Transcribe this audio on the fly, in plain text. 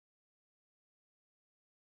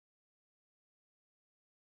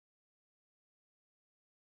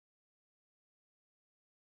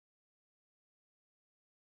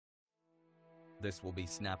This will be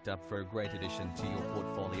snapped up for a great addition to your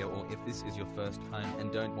portfolio, or if this is your first home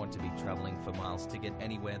and don't want to be traveling for miles to get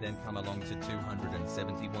anywhere, then come along to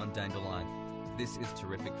 271 Dandelion. This is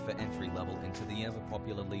terrific for entry level into the ever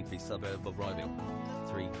popular leafy suburb of Rowville.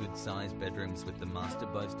 3 good-sized bedrooms with the master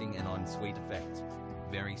boasting and ensuite effect.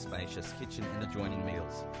 Very spacious kitchen and adjoining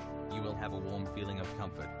meals. You will have a warm feeling of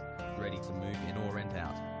comfort, ready to move in or rent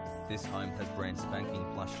out. This home has brand spanking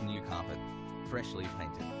plush new carpet, freshly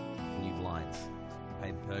painted, new blinds,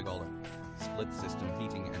 paved pergola, split system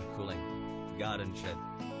heating and cooling, garden shed,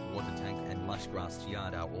 water tank and lush grassed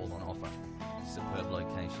yard are all on offer. Superb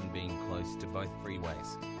location being close to both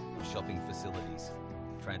freeways, shopping facilities,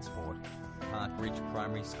 transport, Park Ridge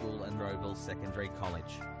Primary School and Rowville Secondary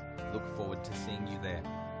College. Look forward to seeing you there.